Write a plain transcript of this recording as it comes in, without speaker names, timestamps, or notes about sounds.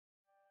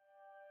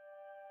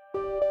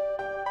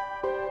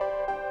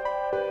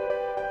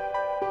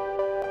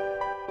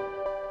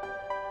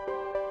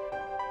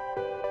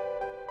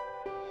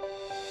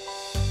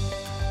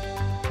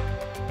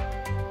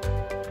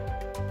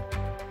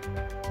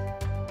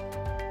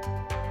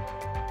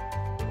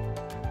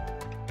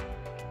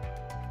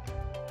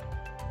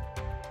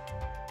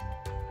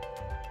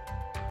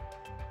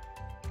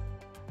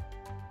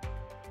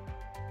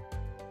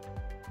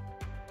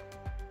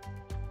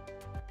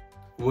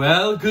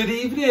Well, good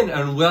evening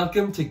and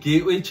welcome to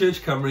Gateway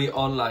Church Cymru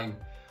Online.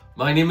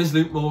 My name is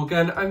Luke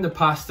Morgan, I'm the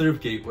pastor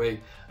of Gateway,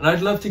 and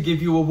I'd love to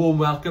give you a warm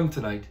welcome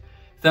tonight.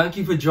 Thank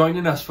you for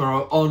joining us for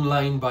our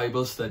online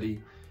Bible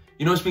study.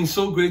 You know, it's been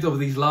so great over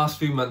these last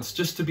few months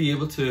just to be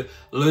able to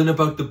learn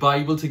about the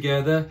Bible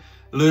together,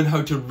 learn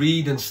how to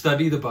read and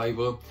study the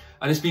Bible,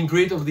 and it's been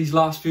great over these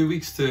last few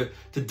weeks to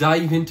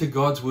dive into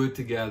God's Word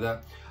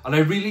together. And I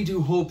really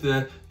do hope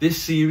that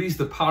this series,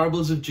 The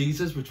Parables of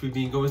Jesus, which we've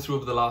been going through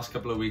over the last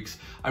couple of weeks,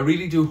 I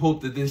really do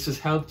hope that this has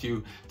helped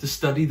you to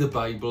study the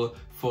Bible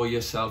for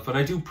yourself. And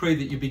I do pray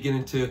that you're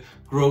beginning to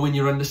grow in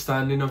your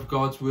understanding of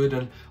God's Word,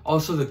 and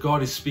also that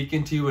God is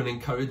speaking to you and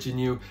encouraging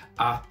you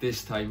at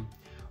this time.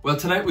 Well,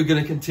 tonight we're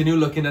going to continue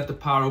looking at the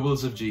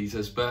parables of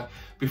Jesus, but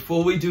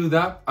before we do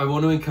that, I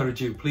want to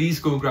encourage you, please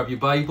go and grab your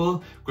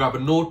Bible, grab a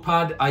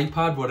notepad,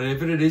 iPad,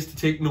 whatever it is to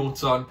take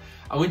notes on,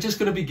 and we're just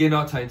going to begin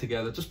our time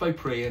together just by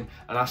praying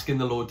and asking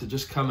the Lord to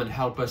just come and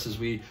help us as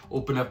we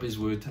open up His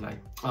Word tonight.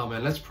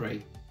 Amen. Let's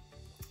pray.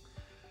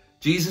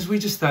 Jesus, we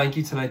just thank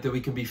you tonight that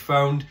we can be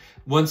found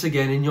once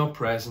again in your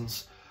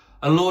presence.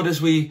 And Lord,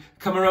 as we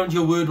come around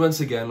your Word once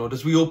again, Lord,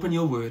 as we open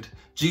your Word,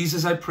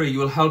 Jesus, I pray you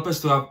will help us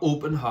to have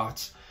open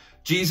hearts.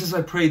 Jesus,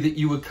 I pray that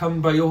you would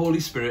come by your Holy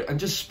Spirit and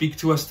just speak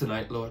to us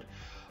tonight, Lord.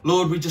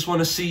 Lord, we just want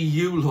to see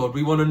you, Lord.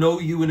 We want to know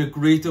you in a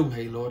greater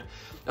way, Lord.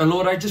 And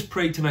Lord, I just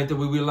pray tonight that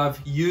we will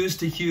have ears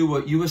to hear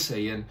what you are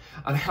saying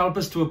and help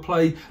us to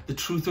apply the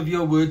truth of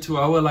your word to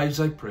our lives,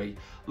 I pray.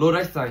 Lord,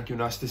 I thank you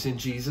and ask this in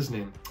Jesus'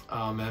 name.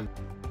 Amen.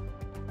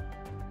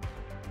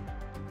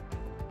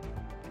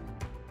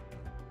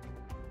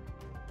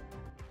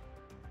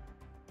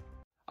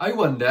 I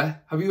wonder,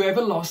 have you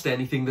ever lost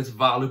anything that's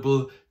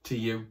valuable to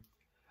you?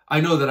 I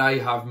know that I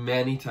have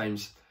many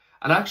times.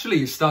 And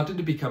actually, it's starting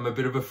to become a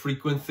bit of a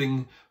frequent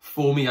thing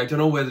for me. I don't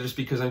know whether it's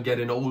because I'm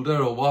getting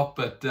older or what,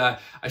 but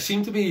I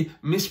seem to be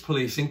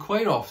misplacing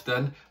quite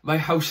often my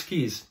house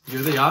keys. Here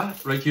they are,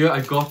 right here.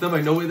 I've got them.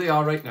 I know where they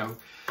are right now.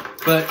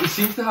 But it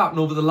seems to happen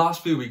over the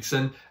last few weeks,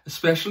 and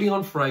especially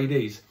on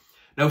Fridays.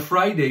 Now,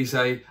 Fridays,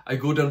 I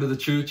go down to the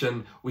church,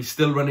 and we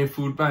still run a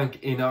food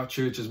bank in our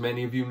church, as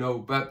many of you know.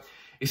 But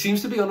it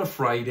seems to be on a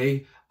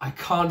Friday, I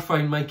can't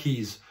find my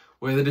keys.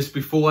 Whether it's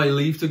before I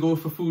leave to go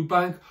for food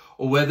bank,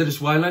 or whether it's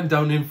while I'm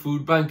down in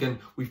food bank and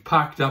we've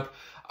packed up,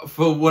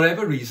 for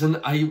whatever reason,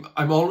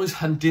 I'm always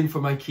hunting for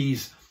my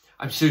keys.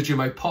 I'm searching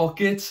my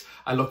pockets,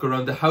 I look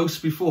around the house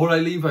before I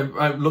leave,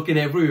 I'm looking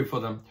everywhere for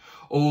them.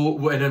 Or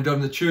when I'm down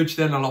in the church,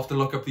 then I'll often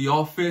look up the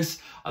office,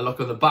 I look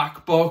on the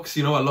back box,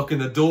 you know, I look in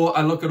the door,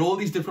 I look at all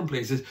these different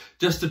places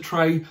just to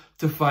try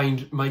to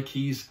find my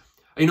keys.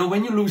 You know,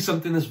 when you lose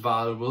something that's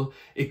valuable,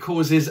 it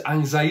causes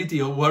anxiety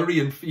or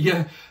worry and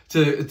fear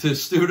to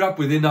stir up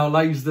within our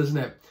lives, doesn't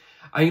it?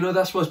 And you know,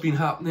 that's what's been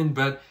happening,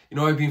 but you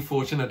know, I've been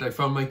fortunate. I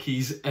found my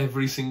keys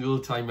every single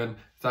time, and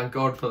thank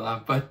God for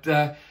that. But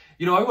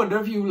you know, I wonder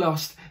if you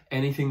lost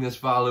anything that's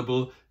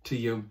valuable to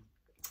you.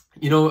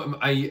 You know,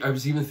 I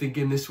was even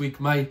thinking this week,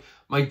 my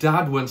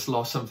dad once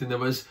lost something that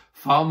was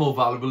far more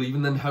valuable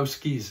even than house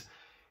keys.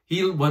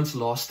 He once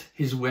lost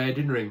his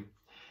wedding ring.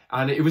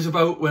 And it was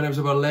about when I was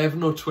about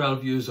 11 or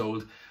 12 years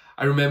old.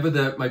 I remember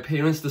that my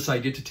parents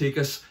decided to take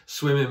us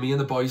swimming, me and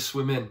the boys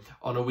swimming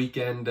on a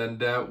weekend.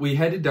 And we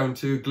headed down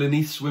to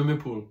Gleneath swimming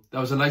pool. That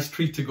was a nice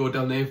treat to go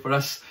down there for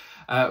us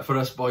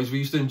boys. We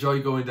used to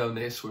enjoy going down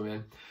there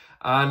swimming.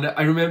 And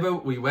I remember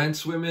we went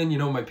swimming, you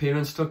know, my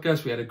parents took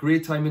us. We had a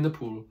great time in the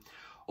pool.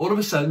 All of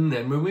a sudden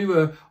then, when we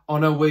were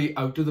on our way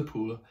out of the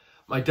pool,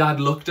 my dad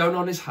looked down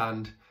on his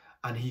hand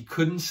and he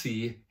couldn't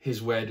see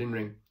his wedding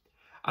ring.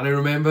 And I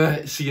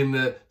remember seeing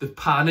the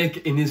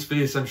panic in his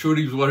face. I'm sure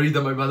he was worried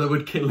that my mother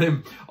would kill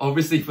him,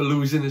 obviously, for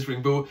losing his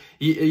ring. But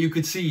you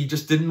could see he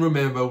just didn't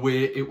remember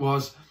where it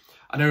was.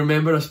 And I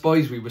remember us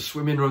boys, we were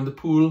swimming around the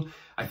pool.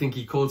 I think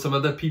he called some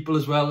other people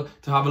as well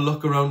to have a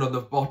look around on the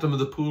bottom of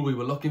the pool. We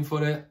were looking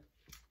for it.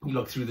 We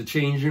looked through the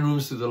changing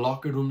rooms, through the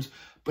locker rooms,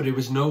 but it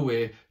was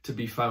nowhere to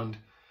be found.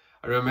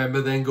 I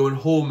remember then going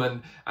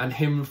home and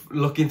him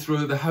looking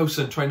through the house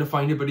and trying to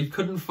find it, but he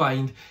couldn't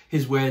find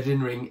his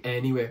wedding ring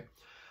anywhere.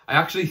 I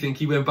actually think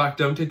he went back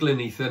down to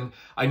Gleneath, and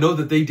I know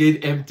that they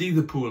did empty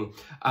the pool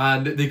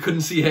and they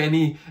couldn't see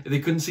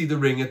the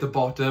ring at the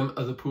bottom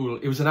of the pool.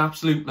 It was an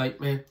absolute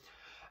nightmare.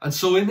 And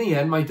so in the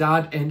end, my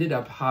dad ended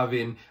up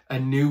having a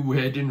new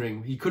wedding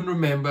ring. He couldn't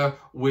remember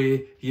where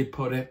he had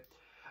put it.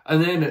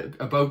 And then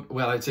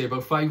I'd say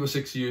about 5 or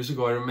 6 years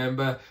ago, I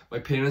remember my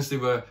parents, they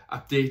were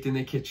updating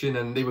their kitchen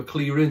and they were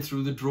clearing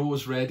through the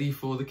drawers ready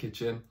for the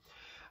kitchen.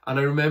 And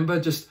I remember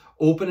just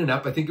opening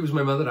up, I think it was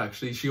my mother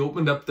actually, she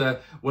opened up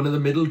one of the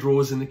middle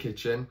drawers in the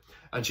kitchen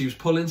and she was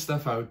pulling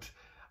stuff out.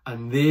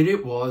 And there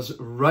it was,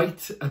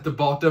 right at the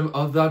bottom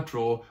of that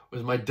drawer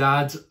was my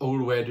dad's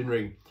old wedding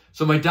ring.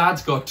 So my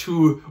dad's got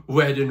 2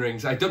 wedding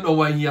rings. I don't know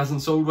why he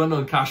hasn't sold one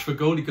on Cash for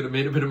Gold. He could have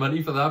made a bit of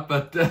money for that,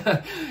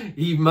 but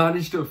he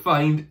managed to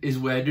find his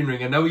wedding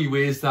ring and now he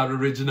wears that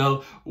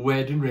original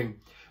wedding ring.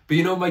 But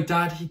you know, my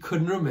dad, he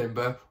couldn't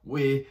remember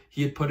where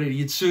he had put it.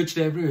 He had searched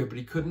everywhere, but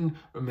he couldn't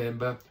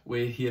remember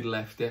where he had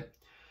left it.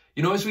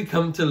 You know, as we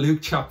come to Luke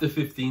chapter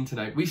 15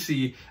 tonight, we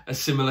see a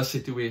similar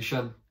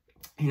situation.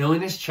 You know,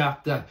 in this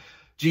chapter,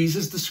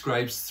 Jesus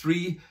describes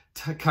three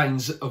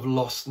kinds of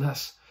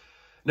lostness.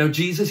 Now,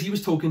 Jesus, he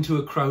was talking to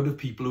a crowd of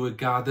people who had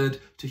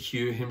gathered to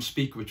hear him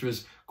speak, which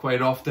was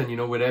quite often, you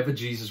know, wherever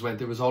Jesus went,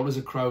 there was always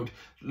a crowd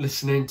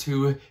listening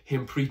to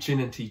him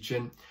preaching and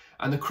teaching.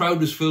 And the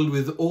crowd was filled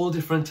with all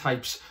different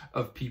types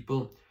of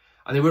people.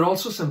 And there were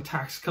also some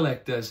tax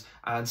collectors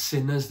and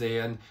sinners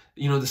there. And,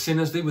 you know, the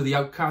sinners, they were the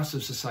outcasts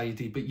of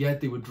society, but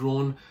yet they were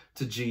drawn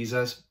to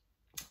Jesus.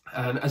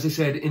 And as I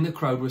said, in the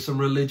crowd were some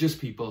religious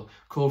people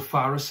called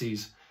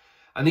Pharisees.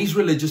 And these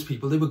religious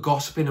people, they were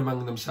gossiping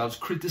among themselves,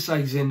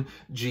 criticizing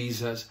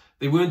Jesus.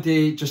 They weren't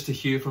there just to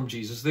hear from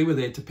Jesus. They were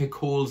there to pick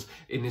holes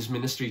in his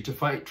ministry, to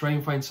try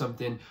and find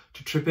something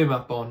to trip him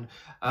up on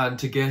and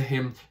to get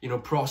him, you know,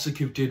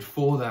 prosecuted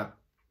for that.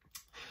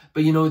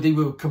 But, you know, they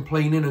were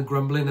complaining and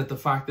grumbling at the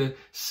fact that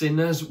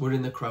sinners were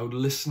in the crowd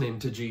listening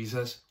to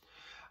Jesus.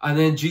 And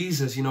then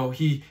Jesus, you know,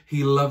 he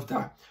loved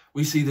that.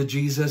 We see that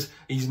Jesus,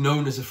 he's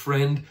known as a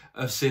friend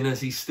of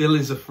sinners. He still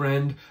is a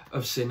friend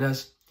of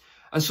sinners.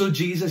 And so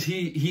Jesus,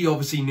 he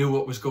obviously knew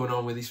what was going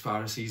on with these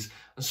Pharisees.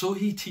 And so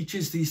he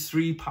teaches these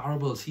three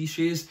parables. He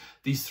shares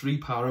these three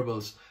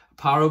parables. A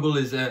parable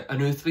is an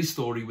earthly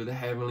story with a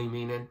heavenly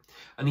meaning.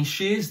 And he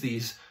shares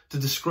these to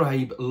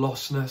describe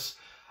lostness.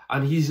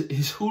 And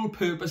his whole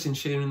purpose in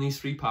sharing these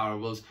three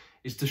parables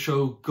is to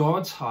show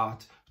God's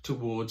heart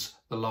towards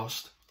the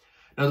lost.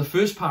 Now, the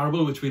first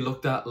parable, which we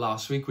looked at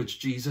last week,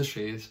 which Jesus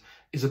shares,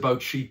 is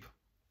about sheep.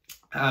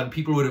 And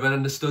people would have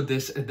understood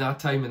this at that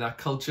time, in that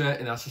culture,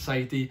 in that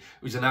society. It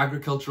was an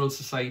agricultural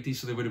society,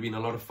 so there would have been a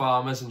lot of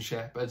farmers and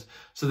shepherds,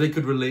 so they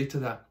could relate to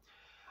that.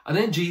 And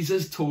then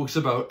Jesus talks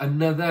about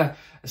another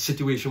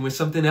situation where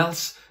something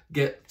else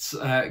gets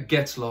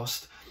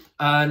lost.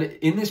 And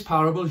in this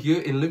parable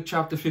here, in Luke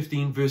chapter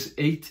 15, verse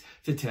 8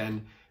 to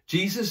 10,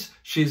 Jesus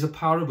shares a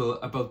parable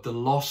about the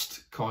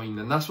lost coin.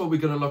 And that's what we're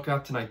going to look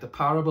at tonight, the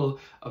parable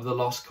of the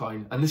lost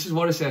coin. And this is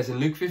what it says in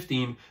Luke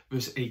 15,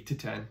 verse 8 to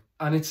 10.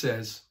 And it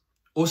says,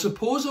 "Or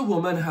suppose a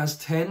woman has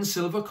 10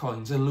 silver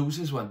coins and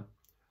loses one.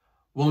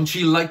 Won't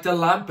she light a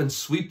lamp and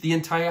sweep the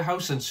entire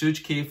house and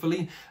search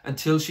carefully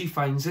until she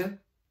finds it?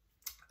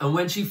 And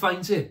when she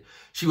finds it,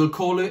 she will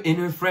call in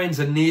her friends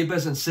and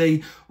neighbours and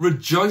say,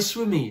 'Rejoice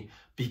with me,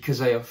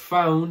 because I have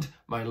found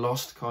my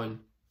lost coin.'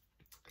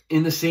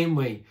 In the same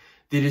way,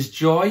 there is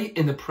joy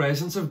in the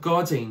presence of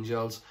God's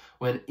angels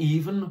when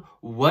even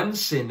one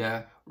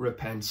sinner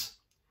repents."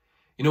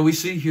 You know, we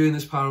see here in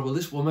this parable,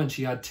 this woman,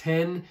 she had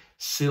 10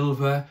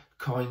 silver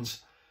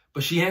coins,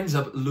 but she ends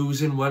up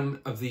losing one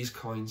of these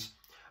coins.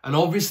 And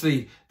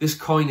obviously, this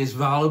coin is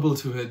valuable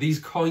to her. These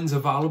coins are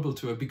valuable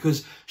to her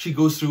because she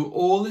goes through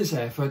all this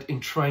effort in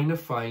trying to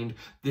find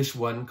this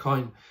one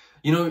coin.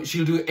 You know,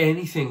 she'll do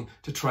anything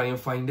to try and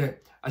find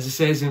it. As it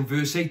says in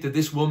verse 8, that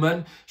this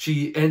woman,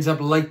 she ends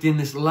up lighting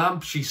this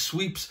lamp. She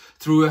sweeps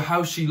through her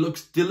house. She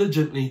looks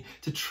diligently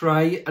to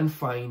try and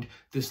find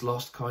this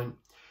lost coin.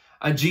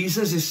 And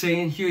Jesus is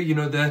saying here, you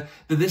know, that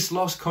this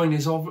lost coin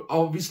is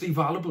obviously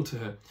valuable to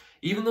her.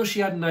 Even though she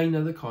had 9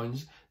 other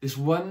coins, this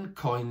one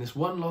coin, this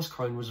one lost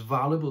coin was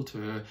valuable to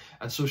her.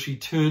 And so she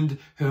turned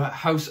her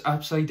house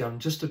upside down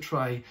just to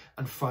try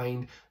and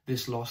find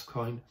this lost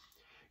coin.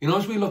 You know,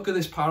 as we look at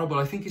this parable,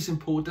 I think it's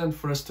important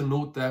for us to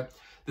note that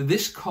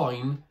this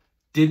coin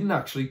didn't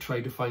actually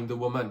try to find the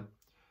woman.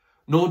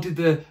 Nor did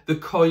the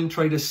coin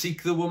try to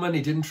seek the woman.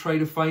 It didn't try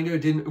to find her.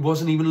 It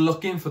wasn't even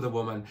looking for the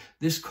woman.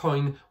 This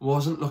coin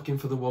wasn't looking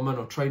for the woman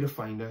or try to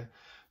find her.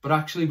 But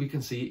actually we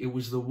can see it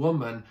was the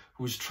woman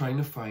who was trying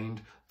to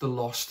find the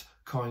lost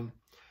coin.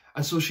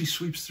 And so she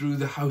sweeps through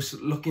the house,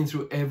 looking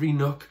through every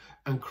nook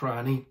and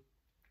cranny.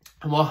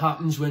 And what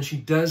happens when she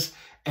does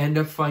end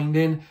up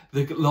finding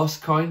the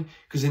lost coin?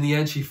 Because in the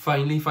end, she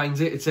finally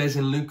finds it. It says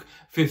in Luke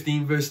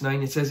 15, verse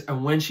 9, it says,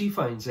 "And when she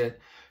finds it,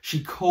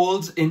 she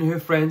calls in her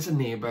friends and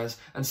neighbours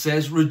and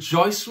says,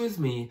 'Rejoice with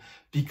me,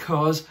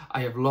 because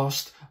I have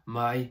lost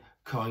my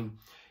coin.'"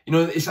 You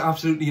know, it's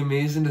absolutely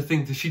amazing to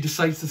think that she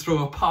decides to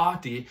throw a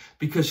party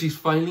because she's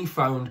finally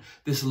found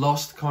this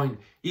lost coin.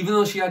 Even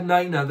though she had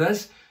 9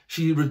 others,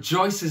 she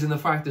rejoices in the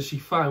fact that she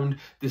found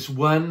this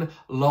one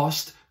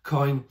lost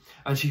coin,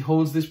 and she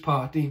holds this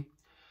party.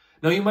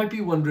 Now, you might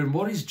be wondering,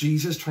 what is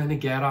Jesus trying to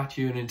get at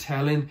here in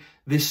telling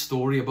this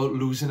story about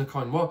losing a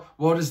coin?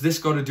 What has this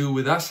got to do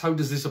with us? How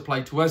does this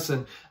apply to us?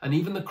 And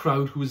even the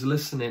crowd who was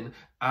listening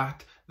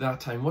at that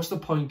time. What's the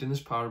point in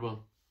this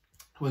parable?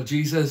 Well,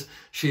 Jesus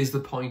shares the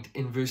point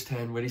in verse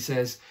 10 where he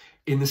says,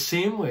 "In the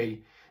same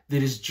way,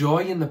 there is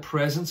joy in the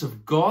presence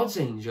of God's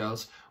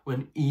angels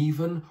when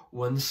even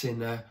one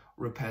sinner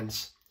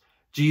repents."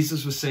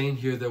 Jesus was saying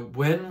here that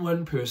when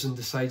one person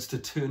decides to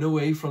turn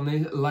away from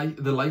the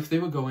life they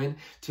were going,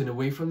 turn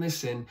away from their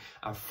sin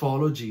and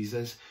follow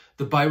Jesus,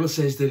 the Bible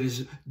says there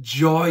is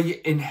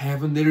joy in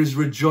heaven. There is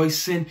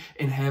rejoicing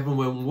in heaven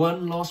when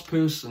one lost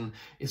person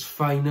is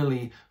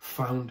finally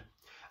found.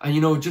 And, you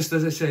know, just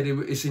as I said,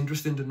 it's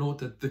interesting to note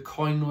that the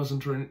coin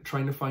wasn't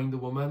trying to find the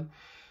woman.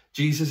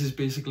 Jesus is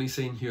basically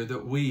saying here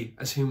that we,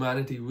 as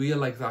humanity, we are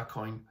like that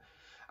coin.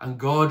 And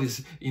God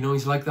is,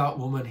 he's like that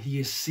woman. He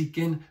is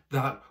seeking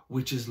that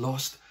which is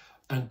lost.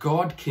 And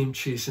God came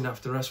chasing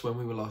after us when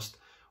we were lost.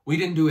 We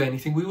didn't do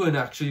anything. We weren't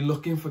actually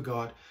looking for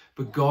God.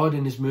 But God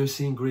in his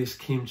mercy and grace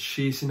came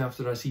chasing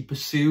after us. He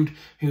pursued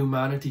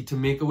humanity to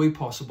make a way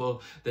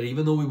possible that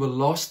even though we were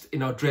lost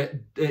in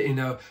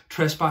our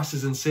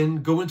trespasses and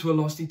sin, going to a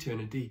lost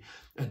eternity,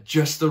 at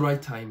just the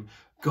right time,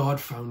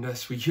 God found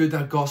us. We heard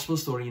that gospel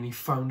story and he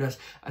found us,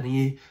 and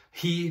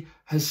he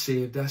has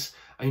saved us.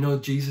 I know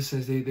Jesus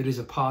says there is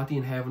a party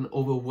in heaven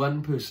over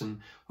one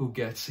person who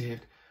gets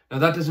saved. Now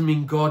that doesn't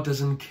mean God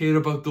doesn't care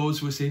about those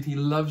who are saved. He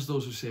loves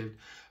those who are saved.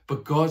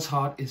 But God's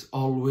heart is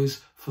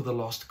always for the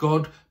lost.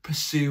 God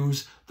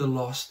pursues the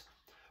lost.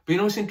 But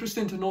it's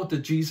interesting to note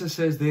that Jesus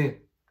says there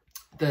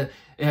that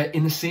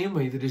in the same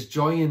way that there's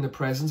joy in the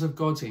presence of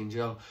God's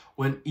angel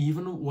when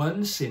even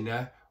one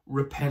sinner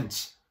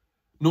repents.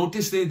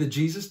 Notice there that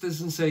Jesus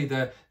doesn't say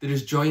that there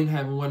is joy in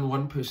heaven when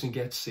one person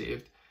gets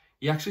saved.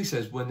 He actually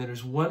says when there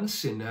is one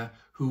sinner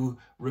who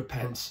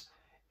repents.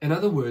 In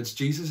other words,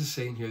 Jesus is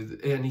saying here,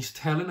 and he's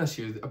telling us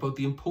here about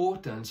the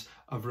importance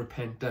of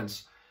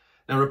repentance.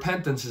 Now,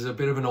 repentance is a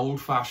bit of an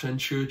old-fashioned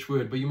church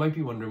word, but you might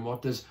be wondering,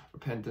 what does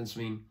repentance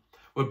mean?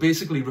 Well,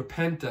 basically,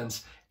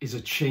 repentance is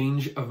a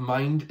change of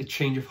mind, a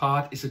change of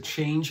heart, it's a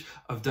change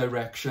of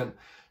direction.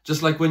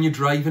 Just like when you're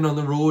driving on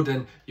the road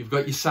and you've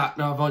got your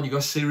sat-nav on, you've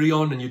got Siri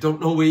on, and you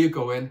don't know where you're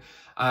going,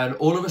 and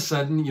all of a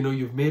sudden,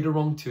 you've made a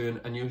wrong turn,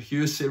 and you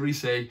hear Siri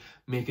say,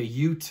 make a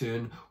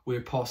U-turn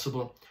where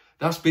possible.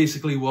 That's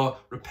basically what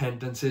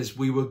repentance is.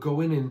 We were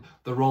going in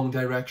the wrong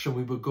direction.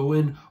 We were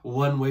going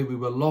one way. We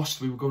were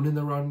lost. We were going in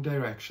the wrong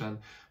direction.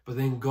 But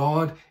then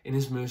God, in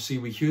his mercy,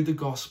 we heard the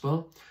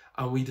gospel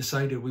and we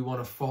decided we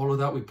want to follow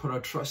that. We put our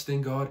trust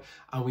in God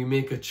and we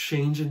make a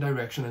change in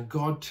direction. And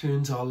God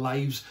turns our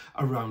lives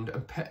around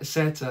and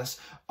sets us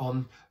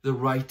on the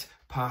right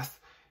path.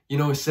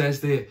 It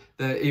says there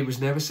that it was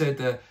never said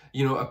that,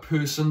 a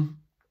person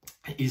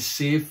is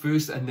saved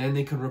first and then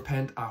they can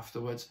repent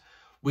afterwards.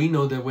 We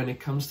know that when it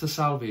comes to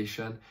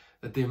salvation,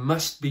 that there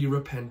must be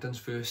repentance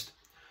first.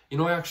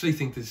 I actually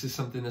think this is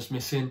something that's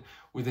missing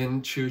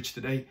within church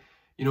today.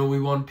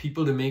 We want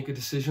people to make a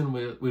decision.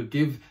 We'll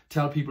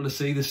tell people to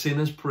say the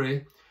sinner's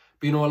prayer.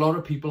 But, a lot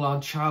of people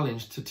aren't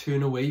challenged to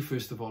turn away,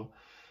 first of all.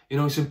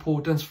 It's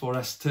important for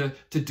us to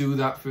do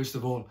that, first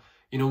of all.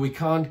 We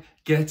can't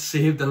get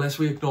saved unless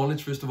we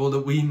acknowledge, first of all,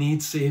 that we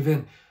need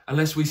saving.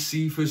 Unless we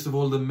see, first of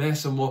all, the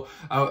mess and what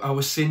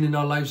our sin in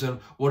our lives and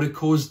what it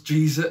caused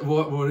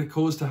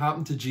to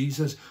happen to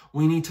Jesus,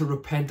 we need to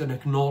repent and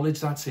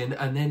acknowledge that sin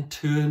and then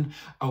turn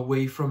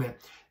away from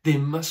it. There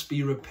must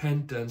be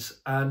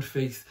repentance and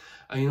faith.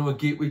 And at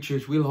Gateway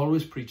Church, we'll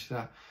always preach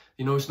that.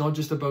 It's not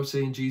just about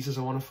saying, Jesus,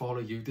 I want to follow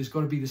you. There's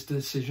got to be this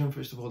decision,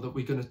 first of all, that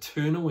we're going to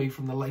turn away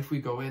from the life we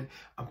go in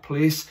and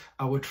place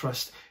our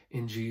trust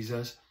in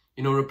Jesus.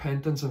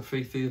 Repentance and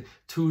faith are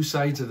two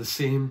sides of the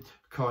same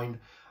coin.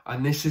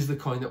 And this is the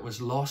coin that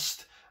was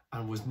lost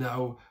and was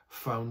now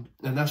found.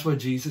 And that's what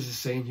Jesus is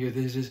saying here.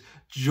 There's this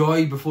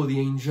joy before the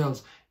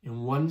angels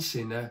in one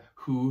sinner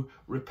who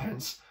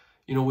repents.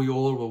 We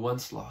all were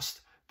once lost,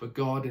 but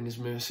God in his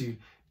mercy,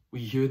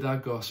 we heard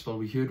that gospel,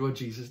 we heard what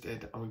Jesus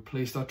did, and we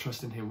placed our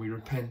trust in him. We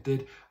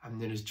repented, and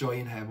there is joy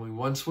in heaven. We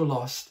once were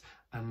lost,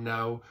 and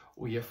now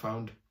we are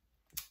found.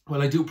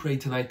 Well, I do pray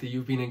tonight that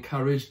you've been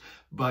encouraged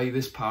by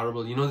this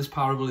parable. This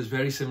parable is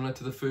very similar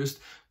to the first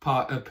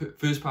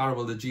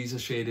parable that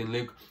Jesus shared in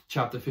Luke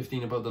chapter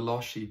 15 about the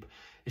lost sheep.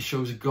 It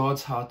shows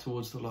God's heart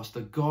towards the lost,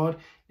 that God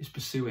is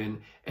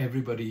pursuing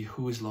everybody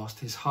who is lost.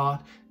 His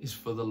heart is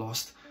for the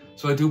lost.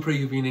 So I do pray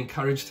you've been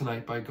encouraged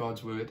tonight by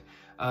God's word.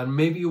 And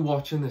maybe you're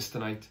watching this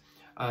tonight,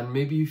 and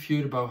maybe you've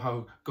heard about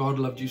how God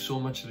loved you so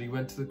much that he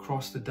went to the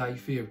cross to die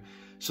for you,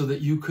 so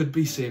that you could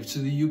be saved, so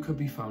that you could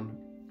be found.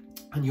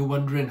 And you're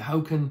wondering, how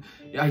can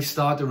I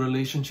start a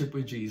relationship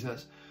with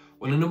Jesus?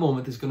 Well, in a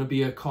moment, there's going to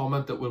be a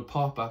comment that will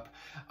pop up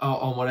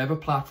on whatever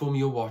platform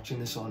you're watching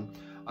this on.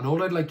 And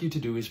all I'd like you to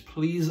do is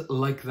please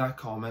like that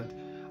comment,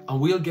 and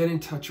we'll get in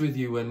touch with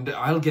you, and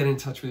I'll get in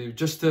touch with you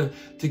just to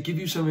give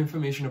you some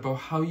information about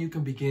how you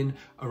can begin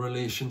a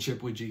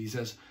relationship with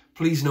Jesus.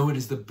 Please know it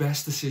is the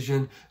best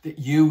decision that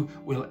you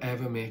will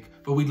ever make,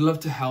 but we'd love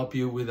to help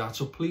you with that.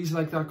 So please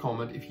like that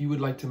comment if you would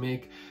like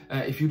to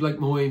if you'd like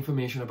more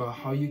information about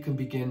how you can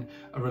begin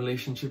a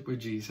relationship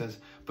with Jesus.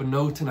 But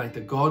know tonight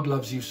that God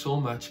loves you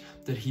so much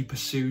that he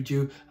pursued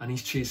you and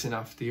he's chasing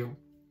after you.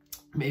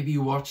 Maybe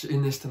you watch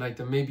in this tonight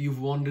and maybe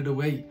you've wandered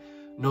away.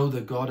 Know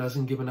that God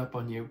hasn't given up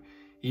on you.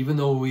 Even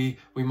though we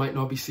might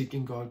not be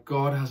seeking God,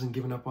 God hasn't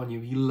given up on you.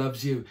 He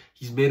loves you.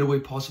 He's made a way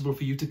possible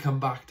for you to come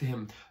back to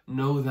him.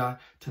 Know that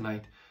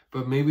tonight.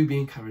 But may we be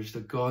encouraged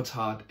that God's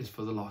heart is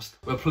for the lost.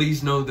 Well,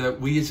 please know that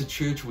we as a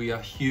church, we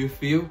are here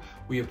for you.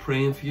 We are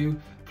praying for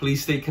you.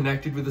 Please stay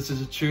connected with us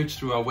as a church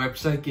through our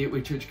website,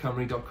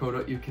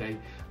 gatewaychurchcymru.co.uk,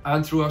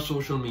 and through our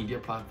social media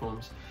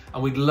platforms.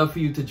 And we'd love for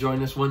you to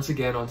join us once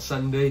again on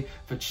Sunday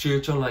for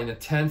church online at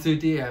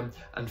 10:30 a.m.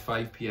 and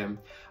 5 p.m.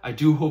 I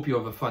do hope you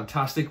have a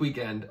fantastic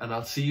weekend, and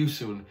I'll see you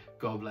soon.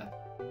 God bless.